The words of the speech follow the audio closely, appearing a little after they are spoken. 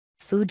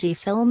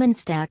Fujifilm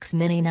Instax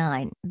Mini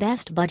 9.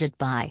 Best budget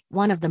buy.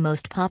 One of the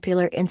most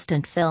popular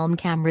instant film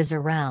cameras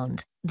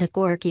around, the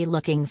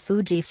quirky-looking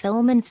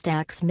Fujifilm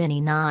Instax Mini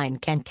 9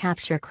 can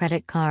capture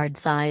credit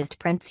card-sized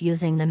prints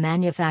using the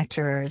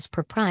manufacturer's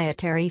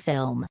proprietary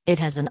film. It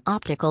has an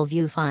optical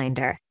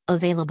viewfinder,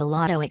 available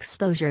auto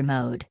exposure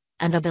mode,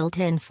 and a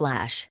built-in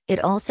flash.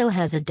 It also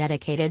has a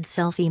dedicated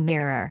selfie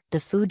mirror. The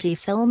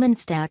Fujifilm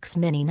Instax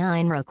Mini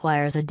 9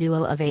 requires a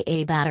duo of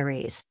AA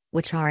batteries,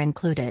 which are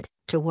included,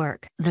 to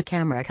work. The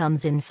camera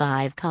comes in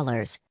 5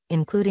 colors,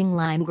 including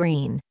lime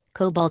green,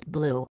 cobalt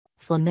blue,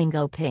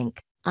 flamingo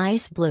pink,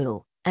 ice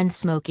blue, and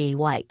smoky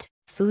white.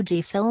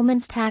 Fujifilm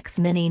Instax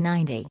Mini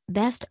 90.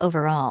 Best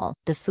overall.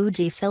 The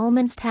Fujifilm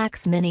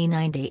Instax Mini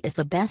 90 is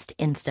the best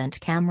instant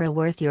camera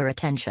worth your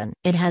attention.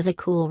 It has a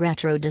cool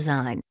retro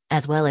design,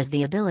 as well as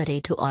the ability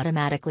to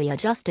automatically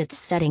adjust its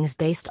settings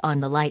based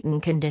on the light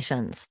and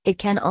conditions. It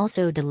can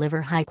also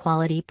deliver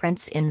high-quality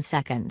prints in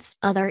seconds.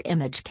 Other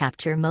image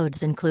capture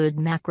modes include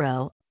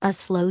macro, a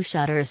slow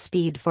shutter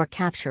speed for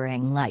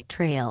capturing light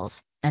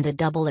trails, and a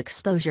double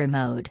exposure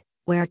mode,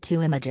 where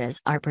 2 images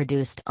are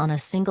produced on a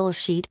single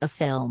sheet of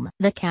film.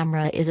 The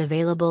camera is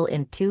available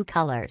in 2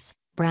 colors,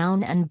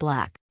 brown and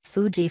black.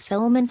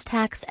 Fujifilm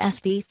Instax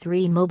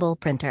SP3 Mobile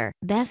Printer.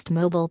 Best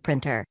mobile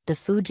printer. The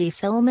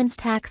Fujifilm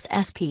Instax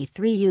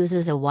SP3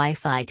 uses a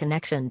Wi-Fi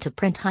connection to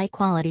print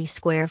high-quality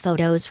square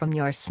photos from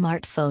your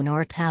smartphone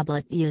or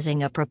tablet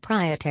using a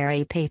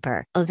proprietary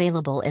paper.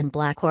 Available in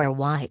black or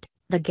white,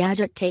 the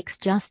gadget takes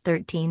just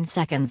 13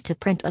 seconds to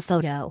print a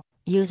photo.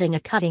 Using a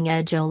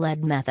cutting-edge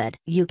OLED method,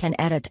 you can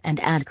edit and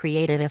add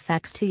creative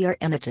effects to your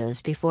images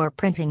before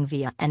printing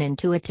via an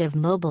intuitive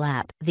mobile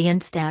app. The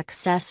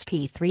Instax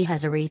SP3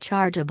 has a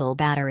rechargeable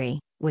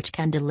battery, which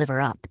can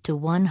deliver up to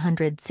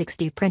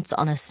 160 prints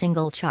on a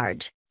single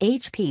charge.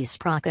 HP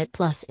Sprocket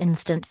Plus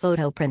Instant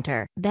Photo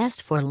Printer.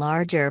 Best for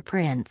larger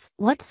prints.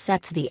 What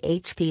sets the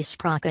HP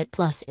Sprocket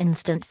Plus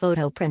Instant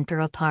Photo Printer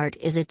apart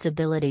is its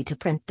ability to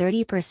print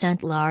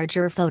 30%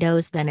 larger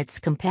photos than its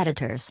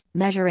competitors.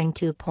 Measuring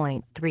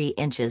 2.3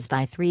 inches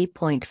by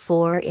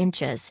 3.4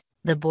 inches,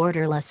 the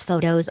borderless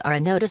photos are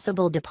a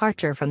noticeable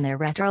departure from their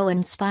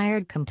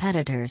retro-inspired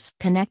competitors.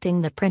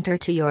 Connecting the printer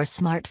to your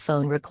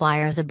smartphone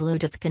requires a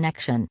Bluetooth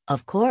connection.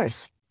 Of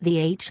course,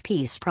 the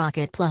HP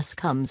Sprocket Plus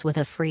comes with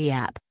a free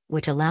app,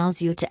 which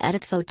allows you to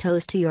edit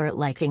photos to your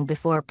liking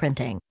before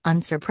printing.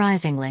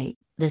 Unsurprisingly,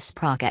 the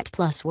Sprocket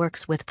Plus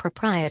works with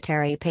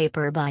proprietary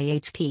paper by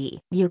HP.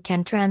 You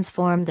can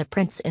transform the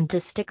prints into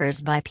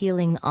stickers by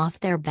peeling off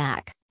their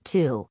back,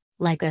 too.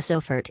 Leica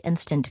Sofort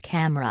Instant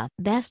Camera.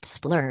 Best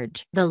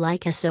splurge. The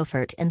Leica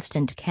Sofort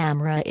Instant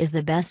Camera is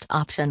the best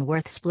option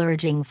worth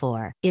splurging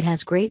for. It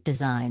has great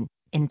design,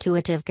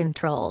 intuitive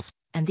controls,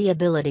 and the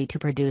ability to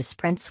produce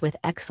prints with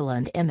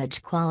excellent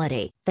image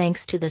quality.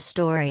 Thanks to the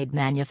storied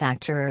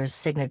manufacturer's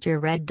signature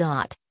red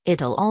dot,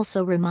 it'll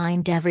also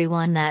remind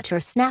everyone that you're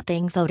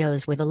snapping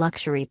photos with a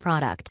luxury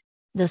product.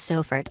 The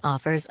Sofort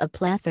offers a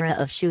plethora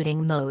of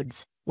shooting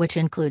modes, which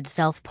include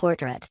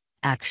self-portrait,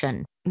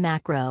 action,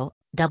 macro,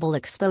 double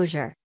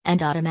exposure,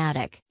 and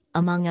automatic,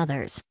 among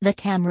others. The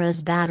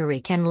camera's battery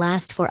can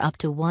last for up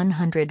to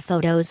 100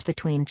 photos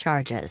between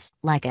charges.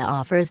 Leica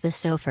offers the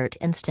Sofort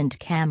Instant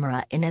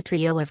Camera in a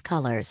trio of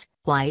colors: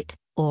 white,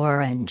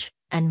 orange,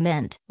 and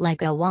mint.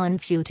 Leica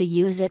wants you to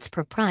use its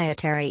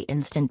proprietary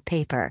instant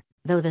paper,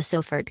 though the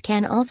Sofort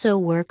can also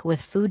work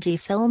with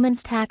Fujifilm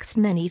Instax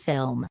Mini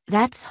film.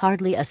 That's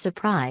hardly a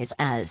surprise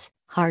as,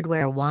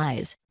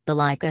 hardware-wise, the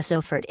Leica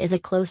Sofort is a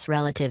close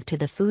relative to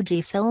the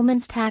Fujifilm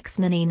Instax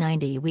Mini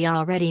 90 we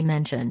already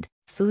mentioned.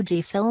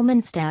 Fujifilm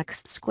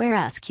Instax Square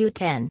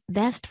SQ10.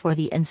 Best for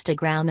the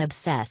Instagram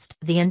obsessed.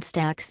 The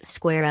Instax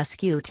Square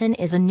SQ10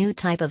 is a new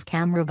type of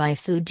camera by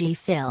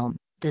Fujifilm,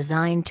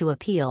 designed to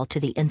appeal to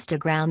the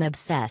Instagram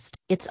obsessed.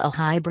 It's a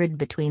hybrid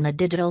between a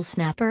digital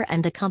snapper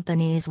and the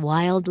company's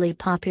wildly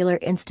popular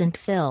instant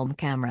film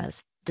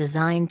cameras,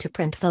 designed to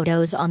print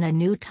photos on a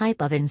new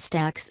type of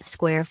Instax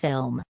Square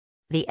film.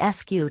 The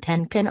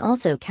SQ10 can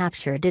also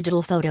capture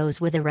digital photos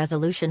with a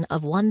resolution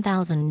of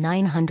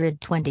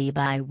 1920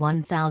 by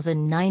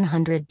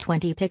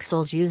 1920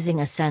 pixels using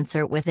a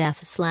sensor with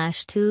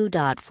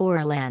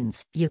f/2.4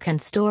 lens. You can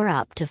store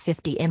up to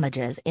 50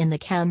 images in the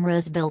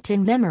camera's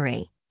built-in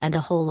memory, and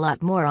a whole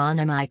lot more on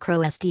a micro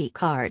SD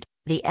card.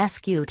 The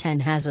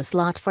SQ10 has a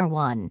slot for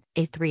one.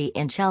 A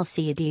 3-inch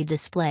LCD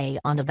display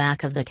on the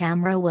back of the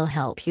camera will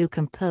help you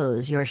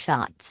compose your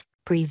shots,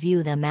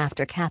 preview them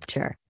after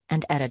capture,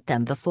 and edit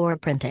them before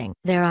printing.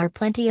 There are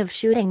plenty of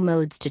shooting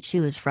modes to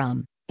choose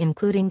from,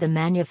 including the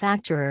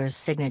manufacturer's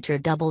signature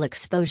double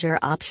exposure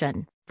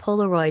option,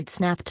 Polaroid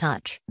Snap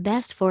Touch.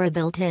 Best for a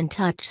built-in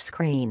touch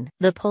screen.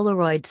 The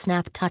Polaroid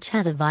Snap Touch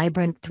has a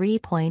vibrant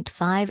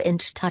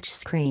 3.5-inch touch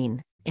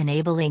screen,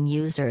 enabling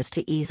users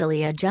to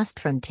easily adjust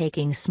from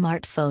taking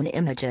smartphone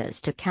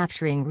images to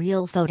capturing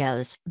real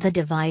photos. The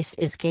device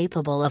is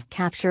capable of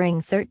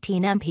capturing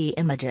 13MP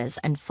images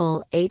and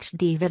full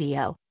HD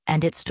video,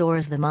 and it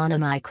stores them on a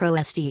micro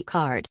SD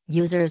card.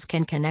 Users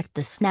can connect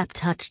the Snap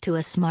Touch to a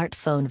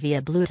smartphone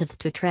via Bluetooth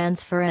to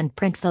transfer and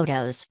print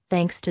photos.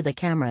 Thanks to the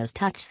camera's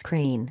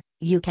touchscreen,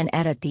 you can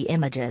edit the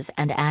images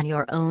and add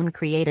your own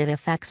creative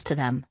effects to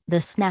them. The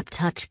Snap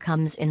Touch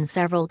comes in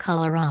several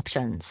color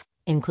options,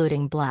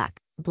 including black,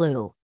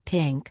 blue,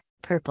 pink,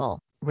 purple,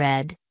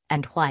 red,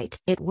 and white.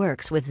 It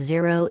works with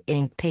zero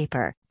ink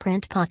paper.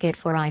 Print Pocket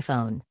for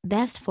iPhone.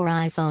 Best for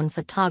iPhone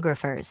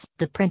photographers.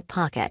 The Print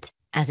Pocket,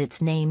 as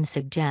its name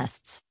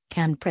suggests,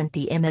 can print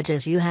the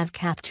images you have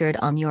captured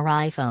on your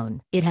iPhone.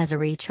 It has a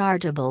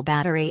rechargeable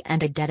battery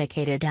and a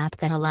dedicated app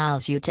that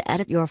allows you to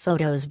edit your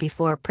photos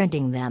before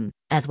printing them,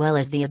 as well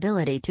as the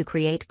ability to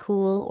create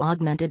cool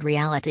augmented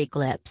reality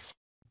clips.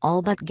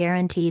 All but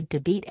guaranteed to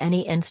beat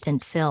any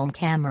instant film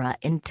camera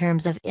in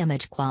terms of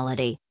image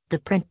quality, the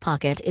Print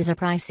Pocket is a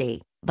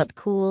pricey, but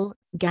cool,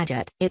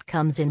 gadget. It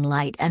comes in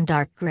light and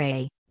dark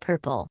gray,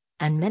 purple,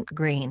 and mint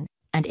green,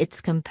 and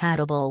it's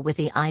compatible with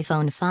the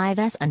iPhone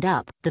 5S and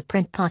up. The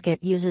Print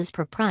Pocket uses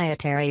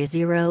proprietary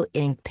zero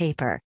ink paper,